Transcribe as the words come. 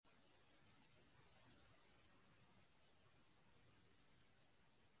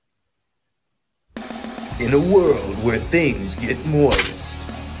in a world where things get moist.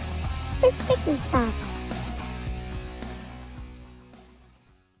 The sticky spot.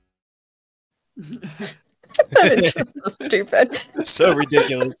 It's just so stupid. So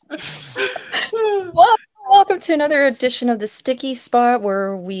ridiculous. Well, welcome to another edition of the Sticky Spot,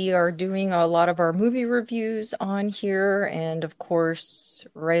 where we are doing a lot of our movie reviews on here. And of course,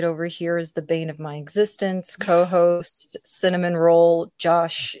 right over here is the bane of my existence, co-host Cinnamon Roll.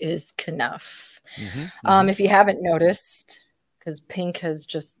 Josh is Knuff. If you haven't noticed, because Pink has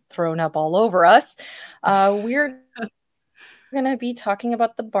just thrown up all over us, we're going to be talking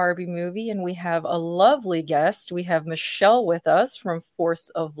about the Barbie movie, and we have a lovely guest. We have Michelle with us from Force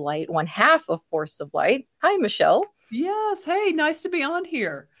of Light, one half of Force of Light. Hi, Michelle. Yes. Hey, nice to be on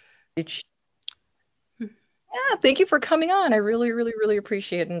here. Yeah, thank you for coming on. I really, really, really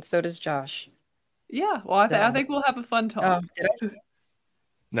appreciate it, and so does Josh. Yeah, well, I think we'll have a fun talk.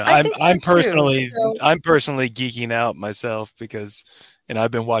 No, I think so I'm too, I'm personally geeking out myself because,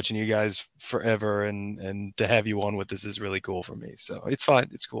 I've been watching you guys forever, and to have you on with this is really cool for me. So it's fine,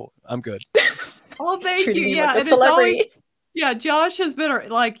 it's cool. I'm good. Oh, thank you. Yeah, Like celebrity. Yeah, Josh has been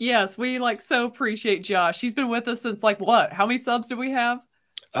yes, we so appreciate Josh. He's been with us since what? How many subs do we have?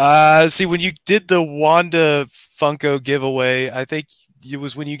 See, when you did the Wanda Funko giveaway, I think it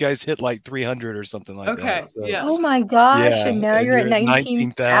was when you guys hit like 300 or something like that. So, yes. Oh my gosh, Yeah, and now and you're at you're at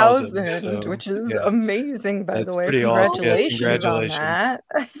 19,000, 19,000, so, which is yeah. amazing, by That's the way. pretty awesome. Yes, Congratulations on that.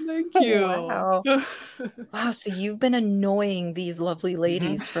 Thank you. Wow. Wow, so you've been annoying these lovely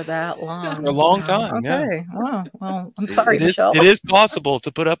ladies for that long. For a long Wow. time, yeah. Okay. Wow. Well, I'm sorry, It is, Michelle. it is possible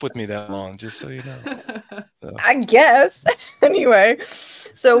to put up with me that long, just so you know. So. I guess. Anyway,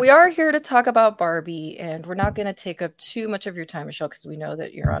 so we are here to talk about Barbie, and we're not going to take up too much of your time, Michelle, because we know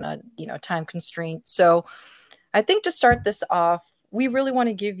that you're on a time constraint. So I think to start this off, we really want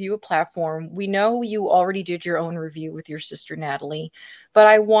to give you a platform. We know you already did your own review with your sister Natalie, but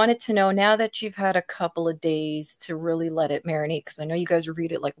I wanted to know, now that you've had a couple of days to really let it marinate, because I know you guys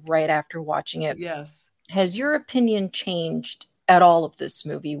reviewed it like right after watching it. Yes. Has your opinion changed at all of this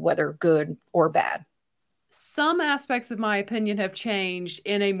movie, whether good or bad? Some aspects of my opinion have changed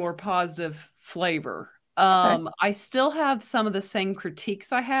in a more positive flavor. Okay. I still have some of the same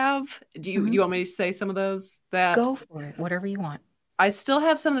critiques I have. Do you want me to say some of those? Go for it, whatever you want. I still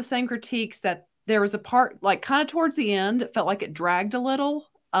have some of the same critiques, that there was a part, like kind of towards the end, it felt like it dragged a little.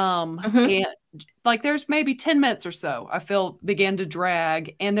 And like there's maybe 10 minutes or so I feel began to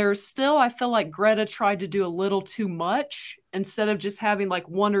drag, and there's still, I feel like Greta tried to do a little too much instead of just having like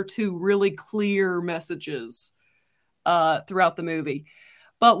one or two really clear messages throughout the movie.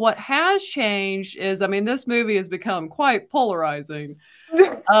 But what has changed is, this movie has become quite polarizing.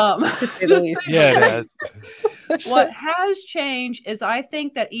 To say the least. Yeah, it has. What has changed is, I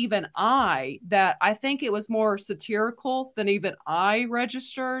think that I think it was more satirical than even I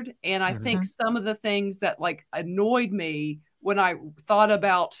registered. And I think some of the things that like annoyed me when I thought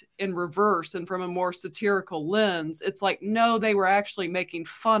about in reverse and from a more satirical lens, it's like, no, they were actually making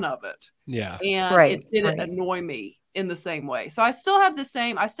fun of it. Yeah. And it didn't annoy me in the same way. So I still have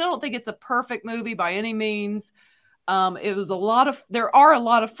I still don't think it's a perfect movie by any means. It was there are a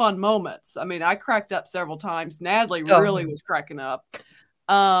lot of fun moments. I cracked up several times. Natalie really was cracking up.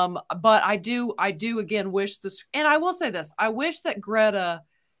 But I do again wish this, and I will say this, I wish that Greta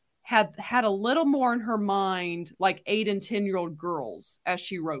had a little more in her mind, like 8 and 10-year-old girls as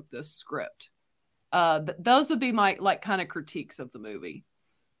she wrote this script. Those would be my like kind of critiques of the movie.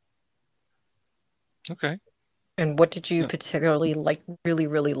 Okay. And what did you particularly like really,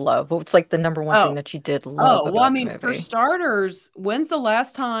 really love? What's like the number one thing that you did love about the movie? For starters, when's the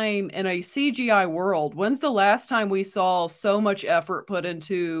last time in a CGI world, when's the last time we saw so much effort put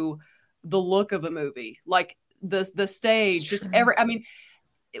into the look of a movie? Like the stage, just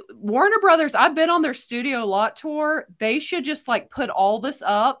Warner Brothers, I've been on their studio lot tour. They should just like put all this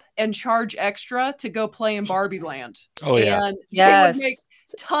up and charge extra to go play in Barbie Land. Oh, yeah. And they would make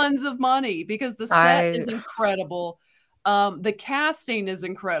tons of money because the set is incredible. The casting is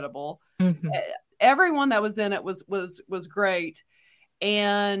incredible. Everyone that was in it was great.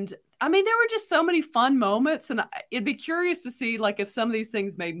 And there were just so many fun moments, and it'd be curious to see like if some of these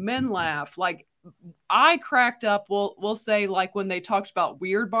things made men laugh. Like I cracked up, we'll say, like when they talked about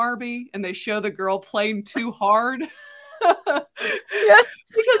Weird Barbie and they show the girl playing too hard. Yes,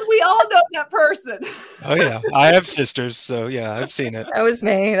 because we all know that person. Oh yeah, I have sisters, so yeah, I've seen it. That was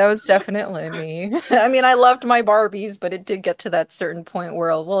me. That was definitely me. I loved my Barbies, but it did get to that certain point where,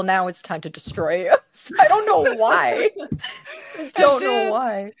 well, now it's time to destroy us. I don't know why. I don't know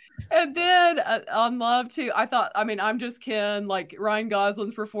why. And then on Love too, I thought, I mean, I'm Just Ken, like Ryan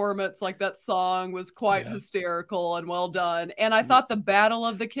Gosling's performance, like that song was quite hysterical and well done. And I thought the Battle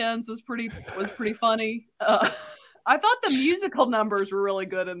of the Kens was pretty funny. I thought the musical numbers were really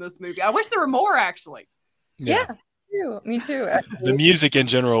good in this movie. I wish there were more, actually. Yeah. Me too. The music in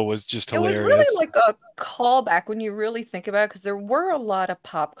general was just hilarious. It was really like a callback when you really think about it, because there were a lot of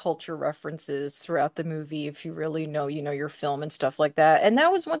pop culture references throughout the movie. If you really know, your film and stuff like that. And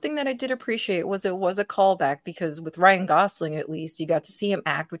that was one thing that I did appreciate, was it was a callback, because with Ryan Gosling, at least, you got to see him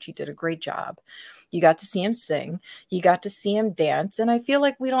act, which he did a great job. You got to see him sing. You got to see him dance. And I feel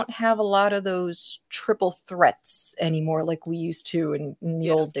like we don't have a lot of those triple threats anymore like we used to in the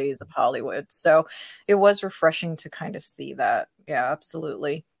old days of Hollywood. So it was refreshing to kind of see that. Yeah,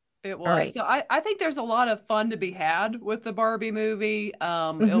 absolutely. It was. Right. So I think there's a lot of fun to be had with the Barbie movie.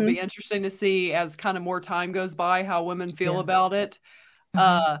 It'll be interesting to see, as kind of more time goes by, how women feel about it.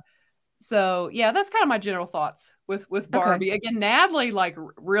 So yeah, that's kind of my general thoughts with Barbie. Okay. Again, Natalie like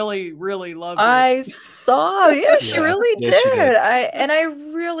really loved it. I saw, she really did. She did. I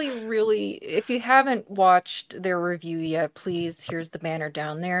really, if you haven't watched their review yet, please, here's the banner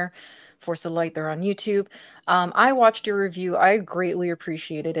down there. Force of Light, they're on YouTube. I watched your review. I greatly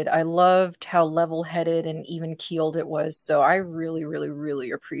appreciated it. I loved how level-headed and even-keeled it was. So I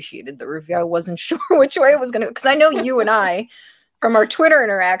really appreciated the review. I wasn't sure which way it was going to, because I know you and I, from our Twitter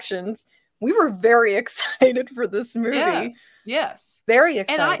interactions, we were very excited for this movie. Yes. Very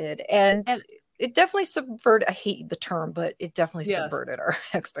excited. And it definitely subverted, I hate the term, but it definitely subverted our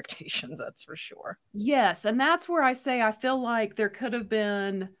expectations, that's for sure. Yes. And that's where I say I feel like there could have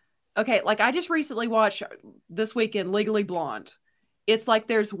been, okay, like I just recently watched this weekend Legally Blonde. It's like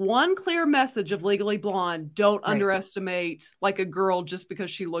there's one clear message of Legally Blonde. Don't underestimate like a girl just because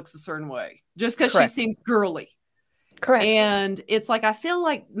she looks a certain way, just because she seems girly. Correct. And it's like, I feel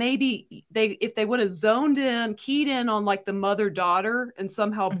like maybe if they would have keyed in on like the mother-daughter and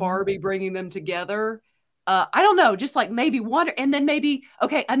somehow Barbie bringing them together, I don't know, just like maybe one, and then maybe,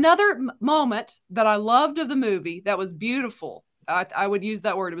 okay, another moment that I loved of the movie that was beautiful. I would use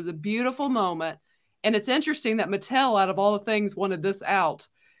that word. It was a beautiful moment. And it's interesting that Mattel, out of all the things, wanted this out.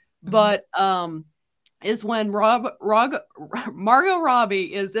 But is when Margot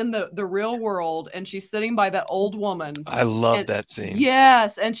Robbie is in the real world and she's sitting by that old woman. I love that scene.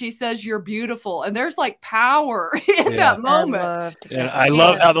 Yes. And she says, "You're beautiful." And there's like power in that moment. I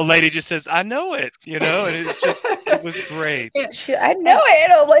love how the lady just says, "I know it," and it was great. I know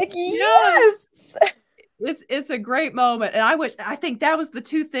it. I'm like, yes. It's a great moment. And I think that was the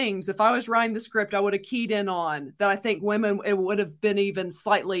two things. If I was writing the script, I would have keyed in on that. I think women, it would have been even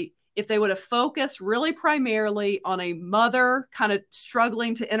slightly, if they would have focused really primarily on a mother kind of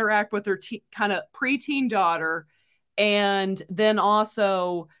struggling to interact with her kind of preteen daughter, and then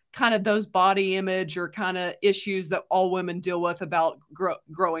also kind of those body image or kind of issues that all women deal with about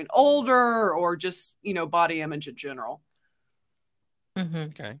growing older, or just, body image in general.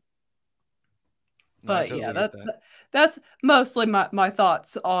 Okay. But totally that's mostly my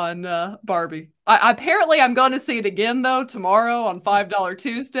thoughts on Barbie. Apparently I'm going to see it again though tomorrow on $5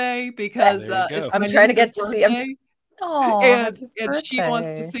 Tuesday, because I'm trying to get to see him. And she wants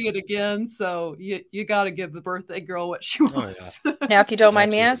to see it again, so you got to give the birthday girl what she wants. Now, if you don't mind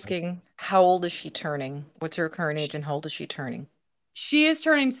me asking, how old is she turning? What's her current age, and how old is she turning? She is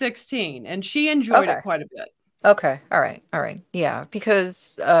turning 16, and she enjoyed it quite a bit. Okay, all right, yeah,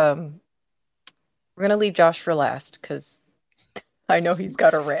 because we're gonna leave Josh for last, because I know he's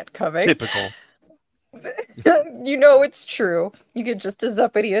got a rant coming. Typical. It's true. You get just as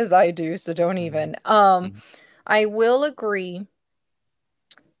uppity as I do, so don't even. I will agree.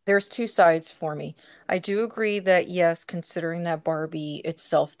 There's two sides for me. I do agree that, yes, considering that Barbie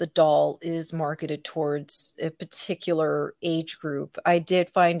itself, the doll, is marketed towards a particular age group, I did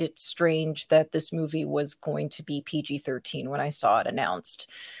find it strange that this movie was going to be PG-13 when I saw it announced.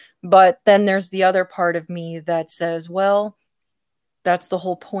 But then there's the other part of me that says, well, that's the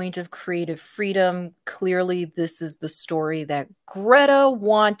whole point of creative freedom. Clearly, this is the story that Greta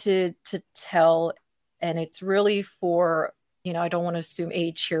wanted to tell. And it's really for, I don't want to assume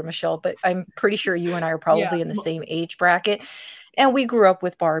age here, Michelle, but I'm pretty sure you and I are probably in the same age bracket. And we grew up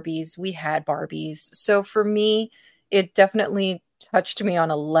with Barbies. We had Barbies. So for me, it definitely touched me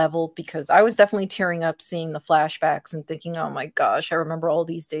on a level, because I was definitely tearing up seeing the flashbacks and thinking, oh my gosh, I remember all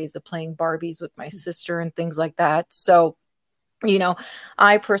these days of playing Barbies with my sister and things like that. So,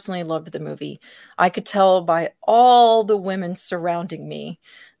 I personally loved the movie. I could tell by all the women surrounding me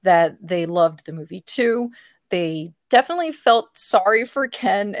that they loved the movie too. They definitely felt sorry for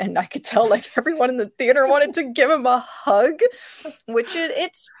Ken, and I could tell like everyone in the theater wanted to give him a hug, which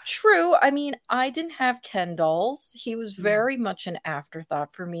it's true. I mean, I didn't have Ken dolls. He was very much an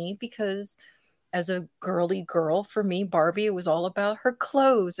afterthought for me because as a girly girl, for me, Barbie, it was all about her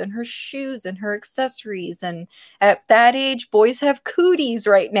clothes and her shoes and her accessories. And at that age, boys have cooties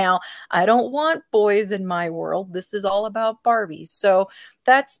right now. I don't want boys in my world. This is all about Barbie. So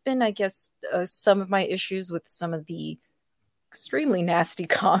that's been, I guess, some of my issues with some of the extremely nasty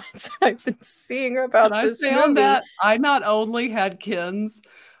comments I've been seeing about this movie. On that, I not only had Kens,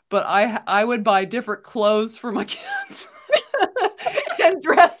 but I would buy different clothes for my kids. And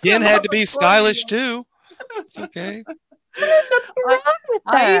dress them Ken had up to be accordingly. stylish too. It's okay. There's nothing wrong with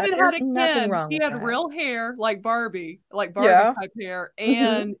that. I even There's had a nothing Ken. wrong He with had that. real hair like Barbie Yeah. type hair,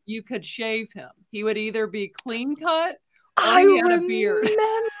 and you could shave him. He would either be clean cut or I he had a beard.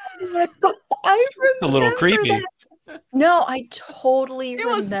 remember that. I It's a little remember creepy. that. No, I totally It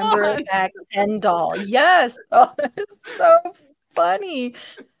was remember fun. that Ken doll. Yes. Oh, that's so funny.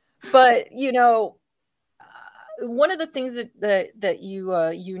 But you know, one of the things that you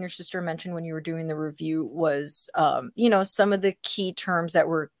you and your sister mentioned when you were doing the review was you know, some of the key terms that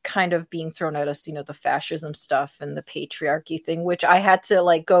were kind of being thrown at us, you know, the fascism stuff and the patriarchy thing, which I had to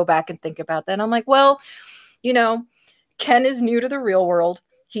like go back and think about that. And I'm like, well, you know, Ken is new to the real world.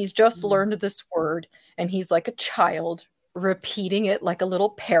 He's just learned this word, and he's like a child repeating it like a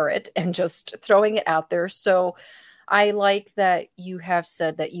little parrot and just throwing it out there. So I like that you have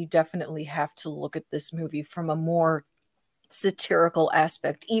said that you definitely have to look at this movie from a more satirical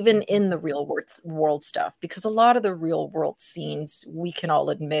aspect, even in the real world stuff, because a lot of the real world scenes, we can all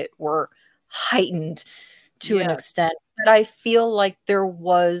admit, were heightened to an extent. But I feel like there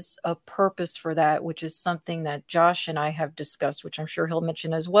was a purpose for that, which is something that Josh and I have discussed, which I'm sure he'll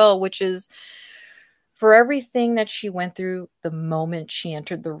mention as well, which is for everything that she went through the moment she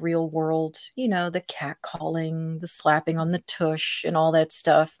entered the real world, you know, the catcalling, the slapping on the tush, and all that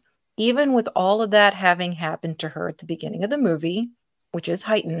stuff. Even with all of that having happened to her at the beginning of the movie, which is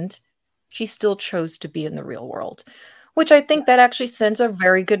heightened, she still chose to be in the real world, which I think that actually sends a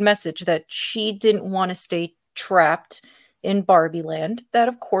very good message that she didn't want to stay trapped in Barbie land. That,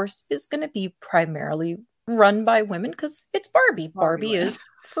 of course, is going to be primarily run by women because it's Barbie. Barbie is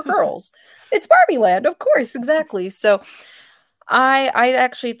for girls. It's Barbie land, of course, exactly. So I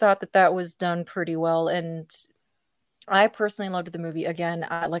actually thought that that was done pretty well, and I personally loved the movie. Again,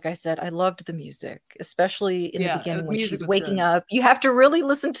 like I said, I loved the music, especially in the beginning when she's waking up. You have to really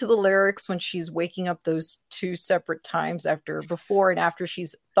listen to the lyrics when she's waking up those two separate times before and after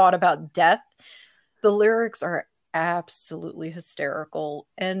she's thought about death. The lyrics are absolutely hysterical,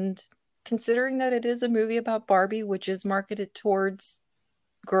 and considering that it is a movie about Barbie, which is marketed towards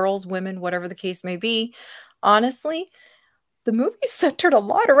girls, women, whatever the case may be, honestly, the movie centered a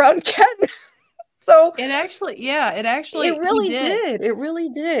lot around Ken. So it really did. It really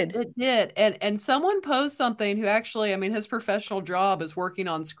did. It did. And someone posed something who actually, I mean, his professional job is working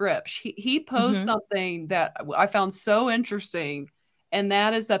on scripts. He posed something that I found so interesting, and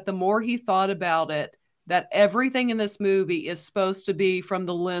that is that the more he thought about it, that everything in this movie is supposed to be from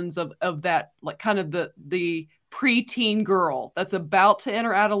the lens of that, like kind of the preteen girl that's about to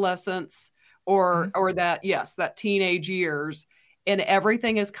enter adolescence or that, yes, that teenage years. And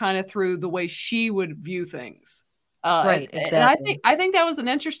everything is kind of through the way she would view things. Right, exactly. And I think that was an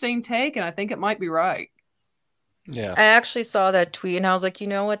interesting take, and I think it might be right. Yeah. I actually saw that tweet, and I was like, you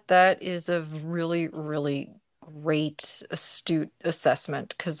know what? That is a really, really great, astute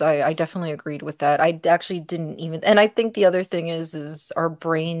assessment, because I definitely agreed with that. I actually didn't even, and I think the other thing is our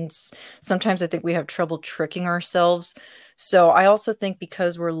brains, sometimes I think we have trouble tricking ourselves. So I also think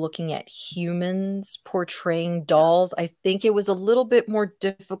because we're looking at humans portraying dolls, I think it was a little bit more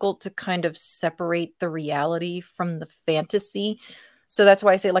difficult to kind of separate the reality from the fantasy. So that's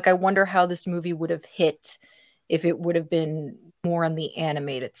why I say, like, I wonder how this movie would have hit if it would have been more on the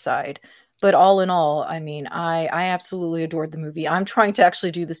animated side. But all in all, I mean, I absolutely adored the movie. I'm trying to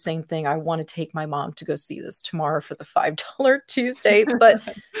actually do the same thing. I want to take my mom to go see this tomorrow for the $5 Tuesday. But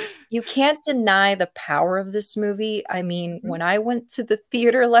you can't deny the power of this movie. I mean, when I went to the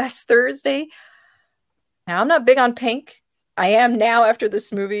theater last Thursday, now I'm not big on pink. I am now after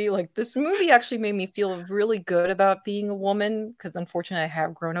this movie. Like, this movie actually made me feel really good about being a woman, because unfortunately I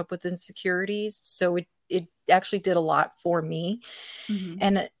have grown up with insecurities. So it actually did a lot for me.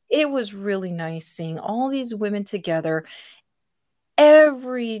 And it was really nice seeing all these women together.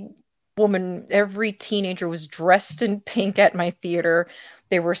 Every woman, every teenager was dressed in pink at my theater.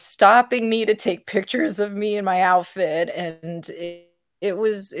 They were stopping me to take pictures of me in my outfit. And it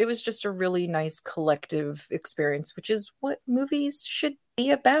was just a really nice collective experience, which is what movies should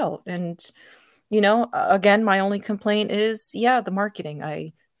be about. And again, my only complaint is, yeah, the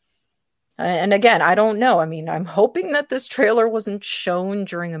marketing. And again, I don't know. I mean, I'm hoping that this trailer wasn't shown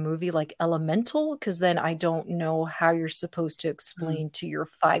during a movie like Elemental, because then I don't know how you're supposed to explain to your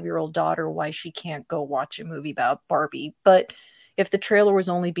 5-year-old daughter why she can't go watch a movie about Barbie. But if the trailer was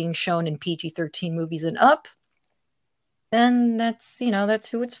only being shown in PG-13 movies and up, then that's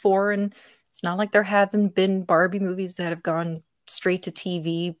who it's for. And it's not like there haven't been Barbie movies that have gone straight to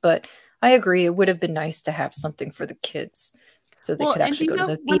TV, but I agree it would have been nice to have something for the kids so they Well, could and actually go to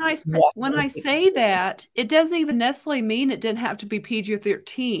the when theater and watch when the I movie. say that, it doesn't even necessarily mean it didn't have to be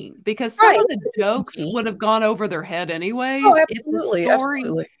PG-13, because some Right. of the jokes would have gone over their head anyways Oh, if absolutely,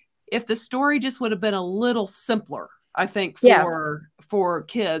 absolutely. the story just would have been a little simpler. I think Yeah. for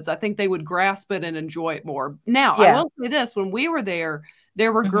kids, I think they would grasp it and enjoy it more. Now, I Yeah. will say this: when we were there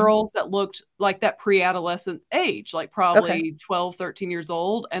were Mhm. girls that looked like that pre-adolescent age, like Okay. probably 12, 13 years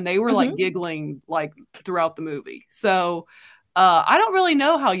old, and they were like Mhm. giggling like throughout the movie. So I don't really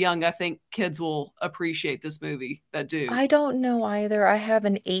know how young I think kids will appreciate this movie that do. I don't know either. I have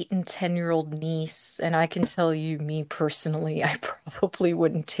an 8 and 10-year-old niece, and I can tell you, me personally, I probably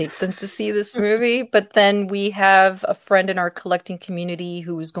wouldn't take them to see this movie. But then we have a friend in our collecting community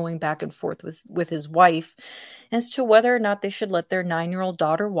who is going back and forth with his wife as to whether or not they should let their 9-year-old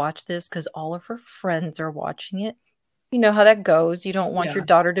daughter watch this because all of her friends are watching it. You know how that goes. You don't want Yeah. your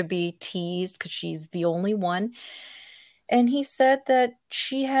daughter to be teased because she's the only one. And he said that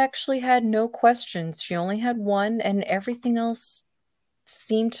she actually had no questions. She only had one, and everything else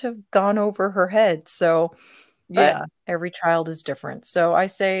seemed to have gone over her head. So, but Yeah. every child is different. So I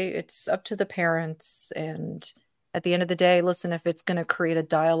say it's up to the parents. And at the end of the day, listen, if it's going to create a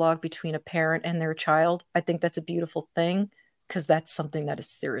dialogue between a parent and their child, I think that's a beautiful thing, because that's something that is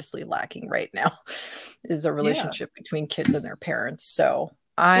seriously lacking right now is a Yeah. relationship between kids and their parents. So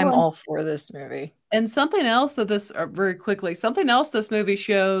I'm Well, all for this movie. and something else that very quickly, something else this movie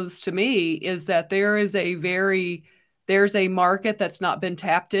shows to me is that there's a market that's not been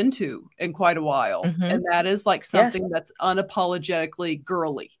tapped into in quite a while. Mhm. And that is like Yes. something that's unapologetically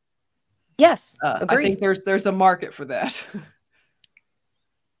girly. Yes. I Agreed. think there's a market for that.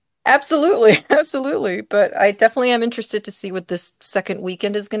 Absolutely. Absolutely. But I definitely am interested to see what this second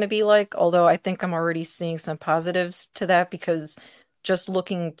weekend is going to be like. Although I think I'm already seeing some positives to that, because just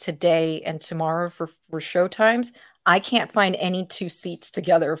looking today and tomorrow for show times, I can't find any 2 seats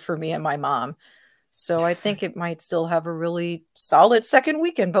together for me and my mom. So I think it might still have a really solid second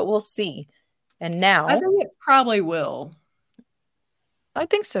weekend, but we'll see. And I now think it probably will. I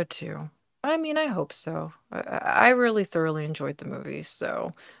think so too. I mean, I hope so. I really thoroughly enjoyed the movie.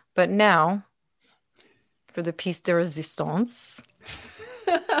 So, but now for the piece de resistance,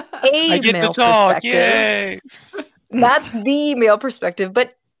 I a get to male talk. perspective, Yay! not the male perspective,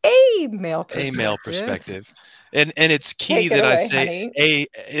 but a male A male perspective. perspective. And it's key Take it that I away, say honey.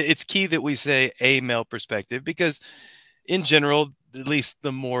 it's key that we say a male perspective, because in general, at least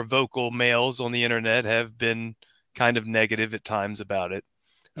the more vocal males on the internet have been kind of negative at times about it.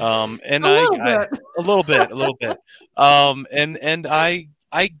 And A little bit. a little bit. And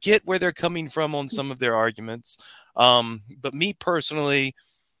I get where they're coming from on some of their arguments. But me personally,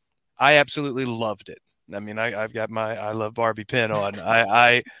 I absolutely loved it. I mean, I've got my I love Barbie pin on.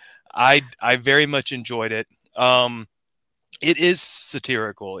 I very much enjoyed it. It is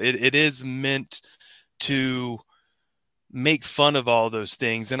satirical. It is meant to make fun of all those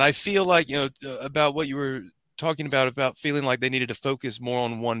things. And I feel like, about what you were talking about feeling like they needed to focus more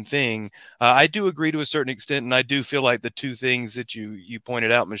on one thing. I do agree to a certain extent. And I do feel like the two things that you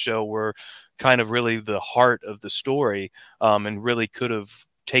pointed out, Michelle, were kind of really the heart of the story, and really could have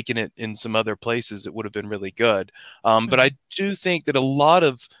taken it in some other places. It would have been really good. But I do think that a lot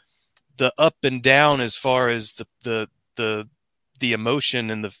of the up and down, as far as the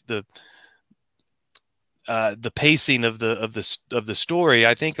emotion and the pacing of the story,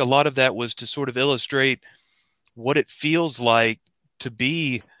 I think a lot of that was to sort of illustrate what it feels like to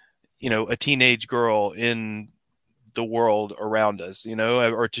be, a teenage girl in the world around us,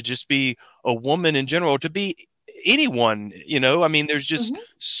 or to just be a woman in general, to be anyone, I mean, there's just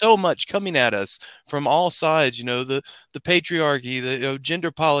so much coming at us from all sides, the patriarchy, the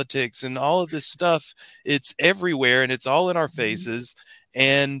gender politics, and all of this stuff. It's everywhere, and it's all in our faces.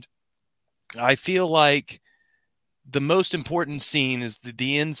 And I feel like the most important scene is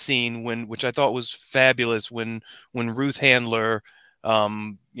the end scene, which I thought was fabulous, when Ruth Handler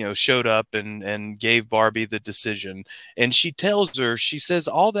showed up and gave Barbie the decision. And she says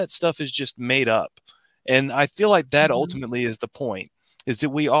all that stuff is just made up. And I feel like that ultimately is the point. is that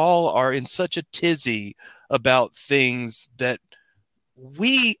we all are in such a tizzy about things that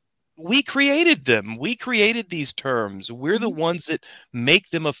we created them. We created these terms. We're the ones that make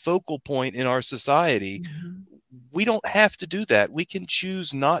them a focal point in our society. We don't have to do that. We can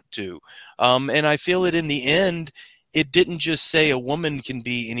choose not to. And I feel that in the end, it didn't just say a woman can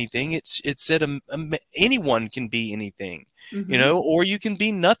be anything. It said anyone can be anything, you know, or you can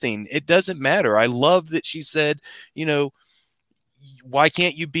be nothing. It doesn't matter. I love that she said, you know, why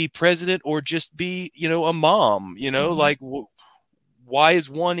can't you be president or just be, you know, a mom, you know, like why is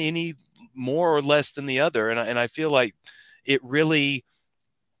one any more or less than the other? And I feel like it really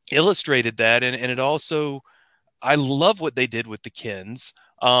illustrated that. And it also, I love what they did with the Kens.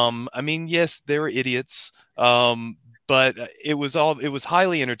 I mean, yes, they were idiots. But it was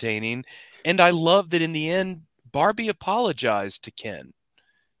highly entertaining. And I love that in the end, Barbie apologized to Ken.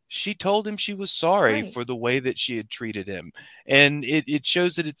 She told him she was sorry for the way that she had treated him. And it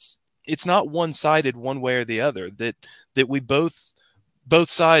shows that it's not one-sided one way or the other, that we both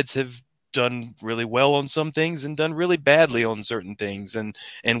sides have done really well on some things and done really badly on certain things. And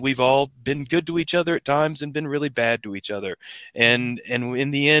we've all been good to each other at times and been really bad to each other. And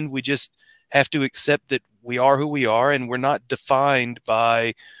in the end, we just have to accept that we are who we are, and we're not defined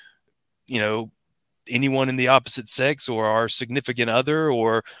by, you know, anyone in the opposite sex or our significant other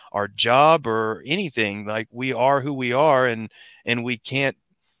or our job or anything. Like, we are who we are, and we can't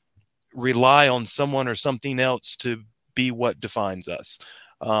rely on someone or something else to be what defines us.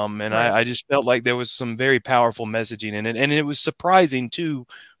 I just felt like there was some very powerful messaging in it. And it was surprising too,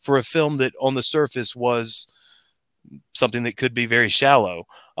 for a film that on the surface was something that could be very shallow,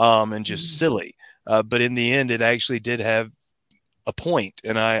 and just silly. But in the end, it actually did have a point,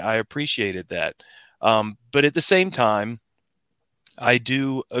 and I appreciated that. But at the same time, I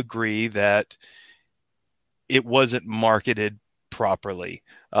do agree that it wasn't marketed properly.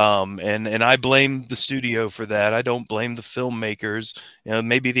 And I blame the studio for that. I don't blame the filmmakers. You know,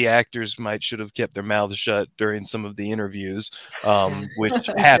 maybe the actors should have kept their mouths shut during some of the interviews, which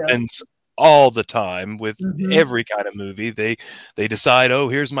happens all the time with every kind of movie. They decide, oh,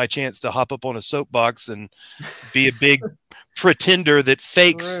 here's my chance to hop up on a soapbox and be a big pretender that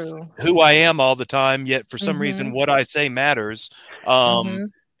fakes who I am all the time, yet for some reason what I say matters.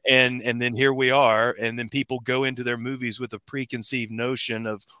 And then here we are, and then people go into their movies with a preconceived notion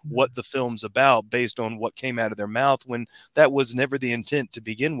of what the film's about based on what came out of their mouth, when that was never the intent to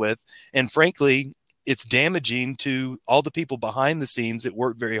begin with. And frankly, it's damaging to all the people behind the scenes that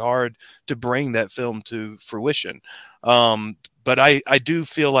worked very hard to bring that film to fruition. But I do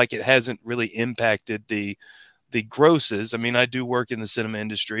feel like it hasn't really impacted the grosses. I mean, I do work in the cinema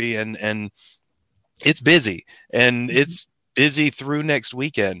industry, and it's busy, and it's busy through next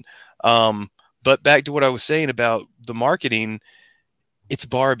weekend. But back to what I was saying about the marketing, it's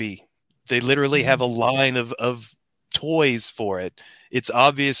Barbie. They literally have a line of toys for it. It's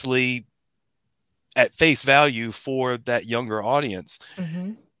obviously at face value for that younger audience.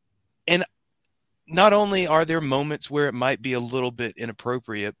 And not only are there moments where it might be a little bit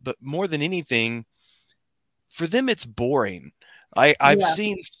inappropriate, but more than anything, for them, it's boring. I've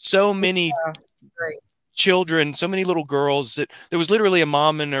seen so many children, so many little girls, that there was literally a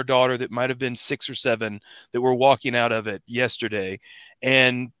mom and her daughter that might have been 6 or 7 that were walking out of it yesterday.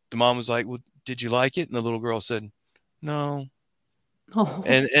 And the mom was like, well, did you like it? And the little girl said, no.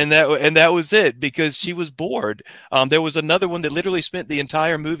 And that was it, because she was bored. There was another one that literally spent the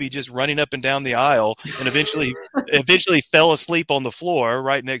entire movie just running up and down the aisle, and eventually fell asleep on the floor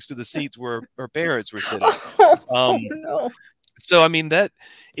right next to the seats where her parents were sitting. So I mean, that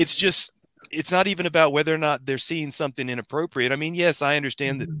it's not even about whether or not they're seeing something inappropriate. I mean, yes, I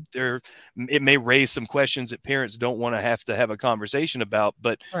understand that it may raise some questions that parents don't want to have a conversation about,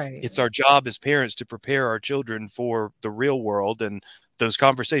 but it's our job as parents to prepare our children for the real world, and those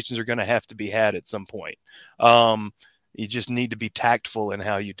conversations are going to have to be had at some point. You just need to be tactful in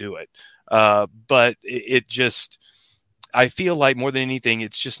how you do it. But it just, I feel like more than anything,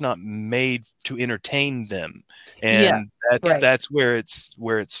 it's just not made to entertain them, and that's where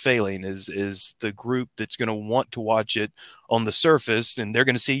it's failing. Is the group that's going to want to watch it on the surface, and they're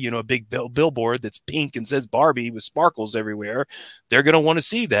going to see, you know, a big billboard that's pink and says Barbie with sparkles everywhere. They're going to want to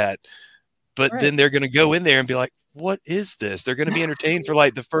see that, but then they're going to go in there and be like, what is this? They're going to be entertained for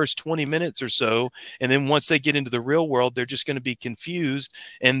like the first 20 minutes or so. And then once they get into the real world, they're just going to be confused.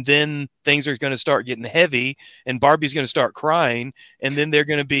 And then things are going to start getting heavy, and Barbie's going to start crying. And then they're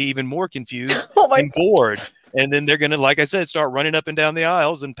going to be even more confused and bored. And then they're going to, like I said, start running up and down the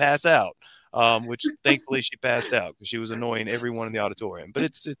aisles and pass out. Which thankfully she passed out, because she was annoying everyone in the auditorium, but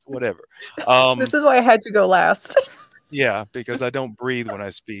it's whatever. This is why I had to go last. Yeah, because I don't breathe when I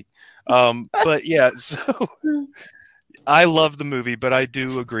speak. But yeah, so I love the movie, but I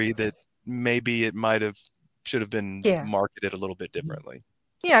do agree that maybe it should have been Yeah. marketed a little bit differently.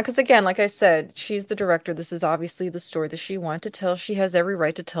 Yeah, because again, like I said, she's the director. This is obviously the story that she wanted to tell. She has every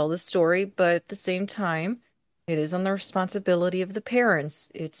right to tell the story, but at the same time, it is on the responsibility of the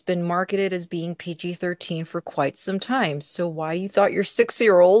parents. It's been marketed as being PG-13 for quite some time. So why you thought your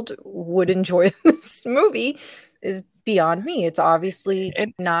 6-year-old would enjoy this movie is beyond me. It's obviously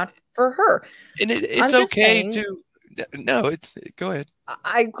And not for her. it's I'm just okay saying, to no, it's go ahead.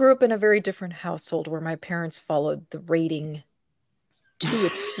 I grew up in a very different household where my parents followed the rating to a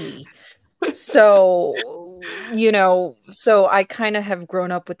T. So, so I kind of have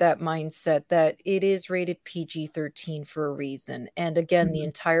grown up with that mindset that it is rated PG-13 for a reason. And again, the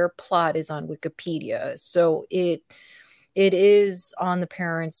entire plot is on Wikipedia. So it is on the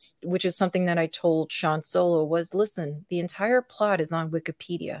parents, which is something that I told Sean Solo was, listen, the entire plot is on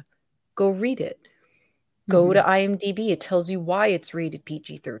Wikipedia. Go read it. Go to IMDb. It tells you why it's rated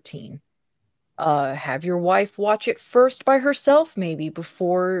PG-13. Have your wife watch it first by herself, maybe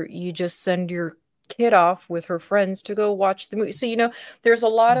before you just send your kid off with her friends to go watch the movie. So, there's a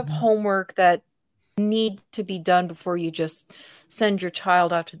lot of homework that need to be done before you just send your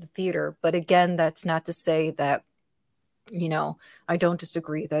child out to the theater. But again, that's not to say that, I don't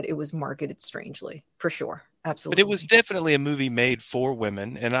disagree that it was marketed strangely, for sure. But it was Absolutely. definitely a movie made for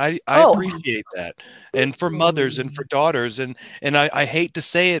women, and I Oh, appreciate that, and for mothers and for daughters, and I hate to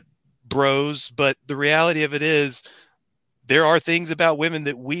say it, bros, but the reality of it is there are things about women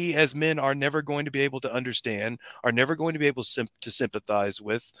that we as men are never going to be able to understand, are never going to be able to sympathize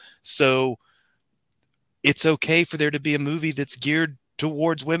with. So it's okay for there to be a movie that's geared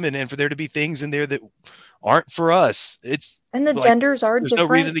towards women and for there to be things in there that aren't for us. It's and the like genders are there's no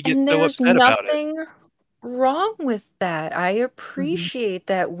reason different, to get and so there's upset about it. nothing wrong with that. I appreciate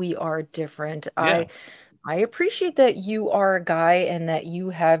that we are different. Yeah. I appreciate that you are a guy and that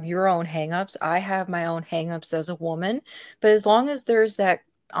you have your own hangups. I have my own hangups as a woman, but as long as there's that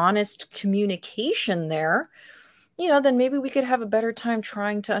honest communication there, then maybe we could have a better time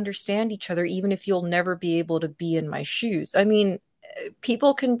trying to understand each other, even if you'll never be able to be in my shoes. I mean,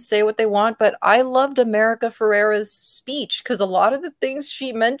 people can say what they want, but I loved America Ferrera's speech because a lot of the things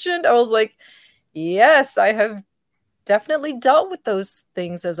she mentioned, I was like, yes, I have definitely dealt with those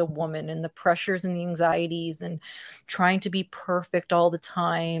things as a woman, and the pressures and the anxieties and trying to be perfect all the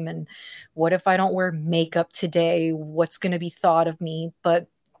time. And what if I don't wear makeup today? What's going to be thought of me? But,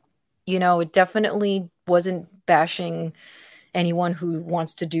 it definitely wasn't bashing anyone who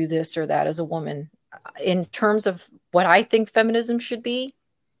wants to do this or that as a woman. In terms of what I think feminism should be,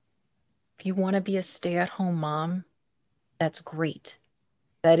 if you want to be a stay-at-home mom, that's great.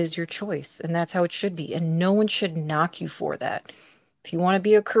 That is your choice, and that's how it should be. And no one should knock you for that. If you want to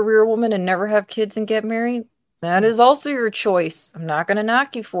be a career woman and never have kids and get married, that is also your choice. I'm not going to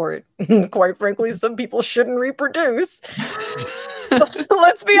knock you for it. Quite frankly, some people shouldn't reproduce.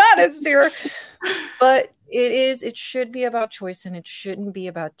 Let's be honest here. But it should be about choice, and it shouldn't be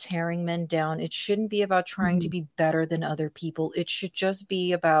about tearing men down. It shouldn't be about trying to be better than other people. It should just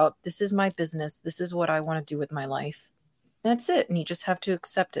be about, this is my business. This is what I want to do with my life. That's it. And you just have to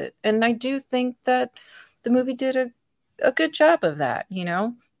accept it. And I do think that the movie did a good job of that,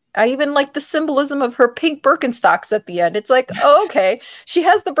 I even like the symbolism of her pink Birkenstocks at the end. It's like, oh, okay. She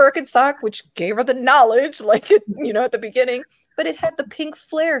has the Birkenstock, which gave her the knowledge, like, at the beginning, but it had the pink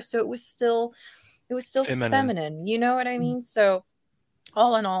flare. So it was still feminine. You know what I mean? So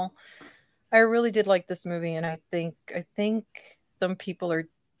all in all, I really did like this movie. And I think some people are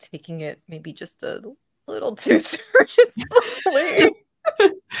taking it maybe just a little too seriously.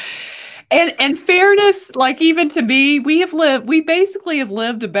 And fairness, like even to me, we basically have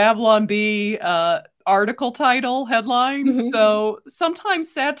lived a Babylon Bee article title headline. So sometimes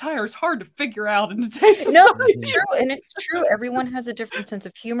satire is hard to figure out in today's No, it's true. And it's true. Everyone has a different sense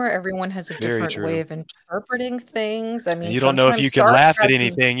of humor. Everyone has a different way of interpreting things. I mean, and you don't know if you can laugh at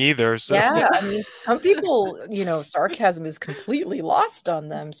anything either. So. Yeah, I mean, some people, sarcasm is completely lost on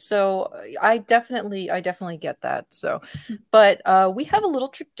them. So I definitely get that. So, but we have a little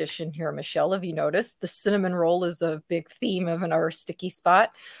tradition here, Michelle. Have you noticed the cinnamon roll is a big theme of our sticky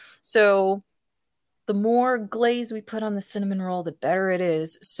spot? So the more glaze we put on the cinnamon roll, the better it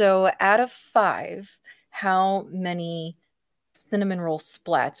is. So out of 5, how many cinnamon roll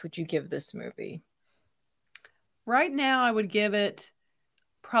splats would you give this movie? Right now, I would give it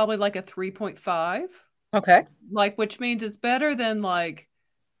probably like a 3.5. Okay. Which means it's better than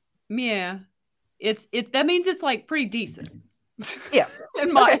yeah. That means it's like pretty decent. Yeah.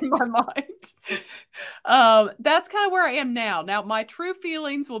 in my mind. That's kind of where I am now. Now, my true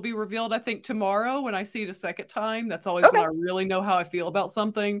feelings will be revealed, I think, tomorrow when I see it a second time. That's always when I really know how I feel about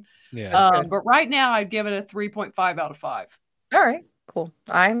something. Yeah. But right now, I'd give it a 3.5 out of 5. All right, cool.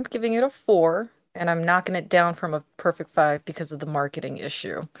 I'm giving it a 4, and I'm knocking it down from a perfect 5 because of the marketing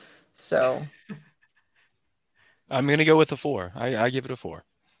issue. So, I'm gonna go with a 4. I give it a 4.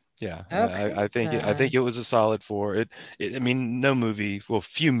 Yeah, okay. I think I think it was a solid 4. I mean, no movie, well,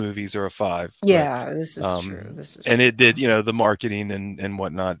 few movies are a 5, but Yeah, this is true. This is and true. it did, the marketing and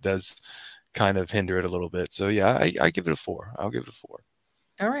whatnot does kind of hinder it a little bit. So yeah, I give it a 4. I'll give it a 4.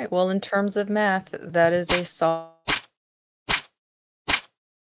 All right. Well, in terms of math, that is a solid.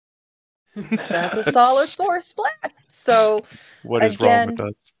 That's a solid 4 splat. So What is wrong with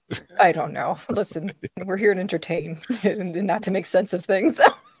us? I don't know. Listen, we're here to entertain and not to make sense of things.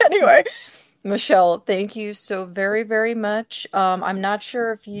 Anyway, Michelle, thank you so very, very much. I'm not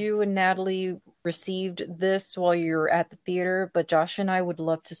sure if you and Natalie received this while you were at the theater, but Josh and I would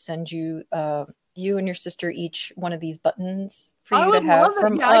love to send you, you and your sister each one of these buttons for you to have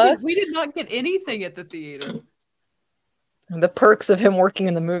from us. We did not get anything at the theater. The perks of him working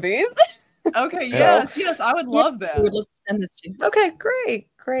in the movies. Okay, yes, I would love that. We would love to send this to you. Okay, great.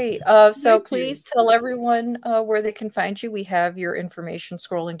 So please tell everyone where they can find you. We have your information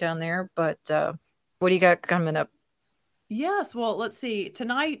scrolling down there, but what do you got coming up? Yes, well, let's see.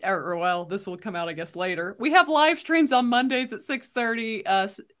 Tonight, or well, this will come out, I guess, later. We have live streams on Mondays at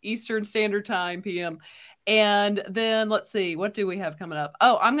 6:30 Eastern Standard Time PM. And then let's see, what do we have coming up?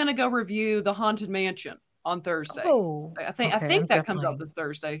 Oh, I'm gonna go review The Haunted Mansion on Thursday. Oh, I think that comes out this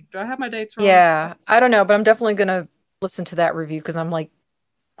Thursday. Do I have my dates wrong? Yeah, I don't know, but I'm definitely gonna listen to that review because I'm like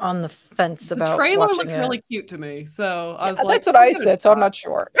on the fence about the trailer watching looked it. really cute to me, so I was like, that's what I said, so I'm not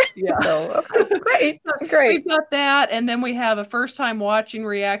sure. Yeah. So, okay, great. We've got that, and then we have a first time watching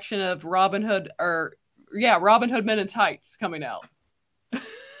reaction of Robin Hood Men in Tights coming out.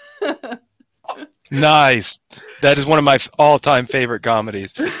 Nice. That is one of my all-time favorite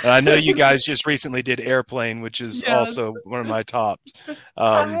comedies. And I know you guys just recently did Airplane, which is also one of my tops.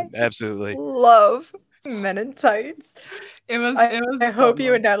 Absolutely. Love Men in Tights. It was. I hope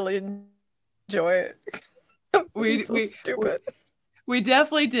you and Natalie enjoy it. We stupid. We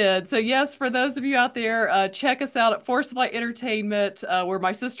definitely did. So yes, for those of you out there, check us out at Force Light Entertainment, where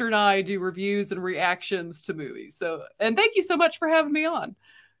my sister and I do reviews and reactions to movies. So, and thank you so much for having me on.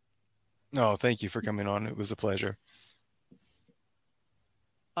 Oh, thank you for coming on. It was a pleasure.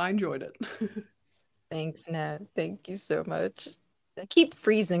 I enjoyed it. Thanks, Nat. Thank you so much. I keep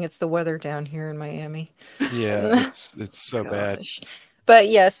freezing. It's the weather down here in Miami. Yeah, it's so bad. But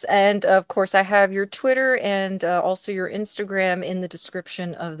yes, and of course I have your Twitter and also your Instagram in the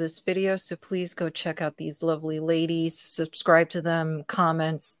description of this video. So please go check out these lovely ladies, subscribe to them,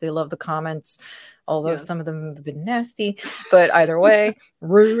 comments. They love the comments, although some of them have been nasty, but either way,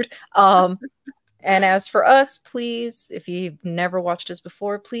 rude. And as for us, please, if you've never watched us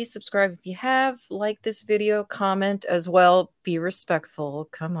before, please subscribe if you have. Like this video, comment as well. Be respectful.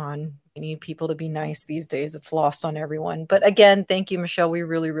 Come on. We need people to be nice these days. It's lost on everyone. But again, thank you, Michelle. We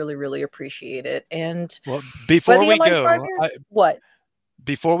really, really, really appreciate it. And well, before we go,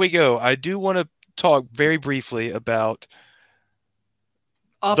 Before we go, I do want to talk very briefly about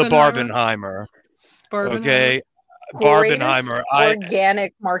the Barbenheimer. Okay. Barbenheimer.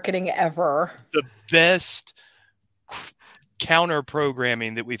 Organic marketing ever. The best counter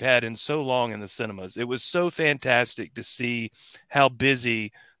programming that we've had in so long in the cinemas. It was so fantastic to see how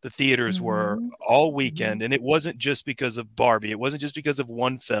busy the theaters were all weekend. And it wasn't just because of Barbie. It wasn't just because of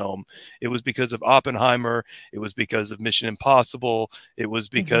one film. It was because of Oppenheimer. It was because of Mission Impossible. It was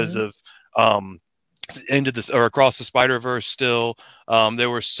because of into this or Across the Spider-Verse still. There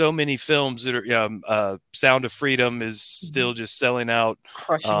were so many films that are Sound of Freedom is still just selling out,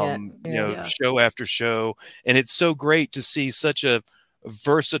 show after show. And it's so great to see such a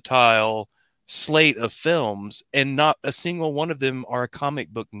versatile slate of films, and not a single one of them are a comic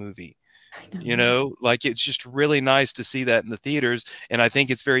book movie. Like it's just really nice to see that in the theaters. And I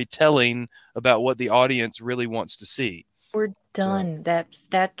think it's very telling about what the audience really wants to see. We're done.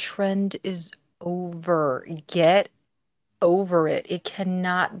 That trend is over. Get over it. It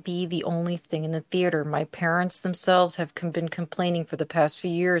cannot be the only thing in the theater. My parents themselves have been complaining for the past few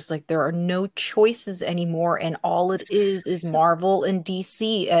years, like there are no choices anymore, and all it is Marvel and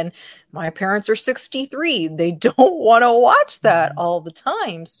DC. And my parents are 63. They don't want to watch that all the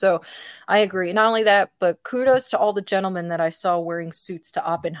time. So I agree. Not only that, but kudos to all the gentlemen that I saw wearing suits to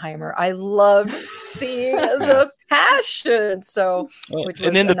Oppenheimer. I loved seeing the passion. So,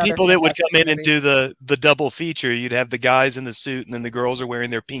 and then the people that would come in and movie. do the double feature, you'd have the guys in the suit, and then the girls are wearing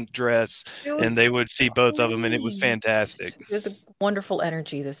their pink dress, and they would see both of them, and it was fantastic. It was a wonderful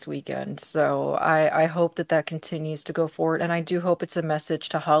energy this weekend. So I hope that continues to go forward. And I do hope it's a message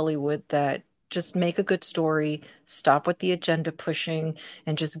to Hollywood that just make a good story, stop with the agenda pushing,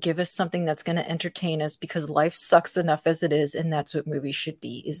 and just give us something that's going to entertain us, because life sucks enough as it is. And that's what movies should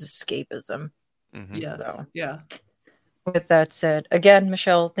be, is escapism. Mm-hmm. Yes. So, yeah. With that said, again,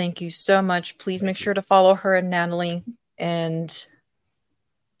 Michelle, thank you so much. Please make sure to follow her and Natalie, and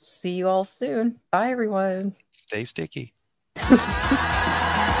see you all soon. Bye, everyone. Stay sticky.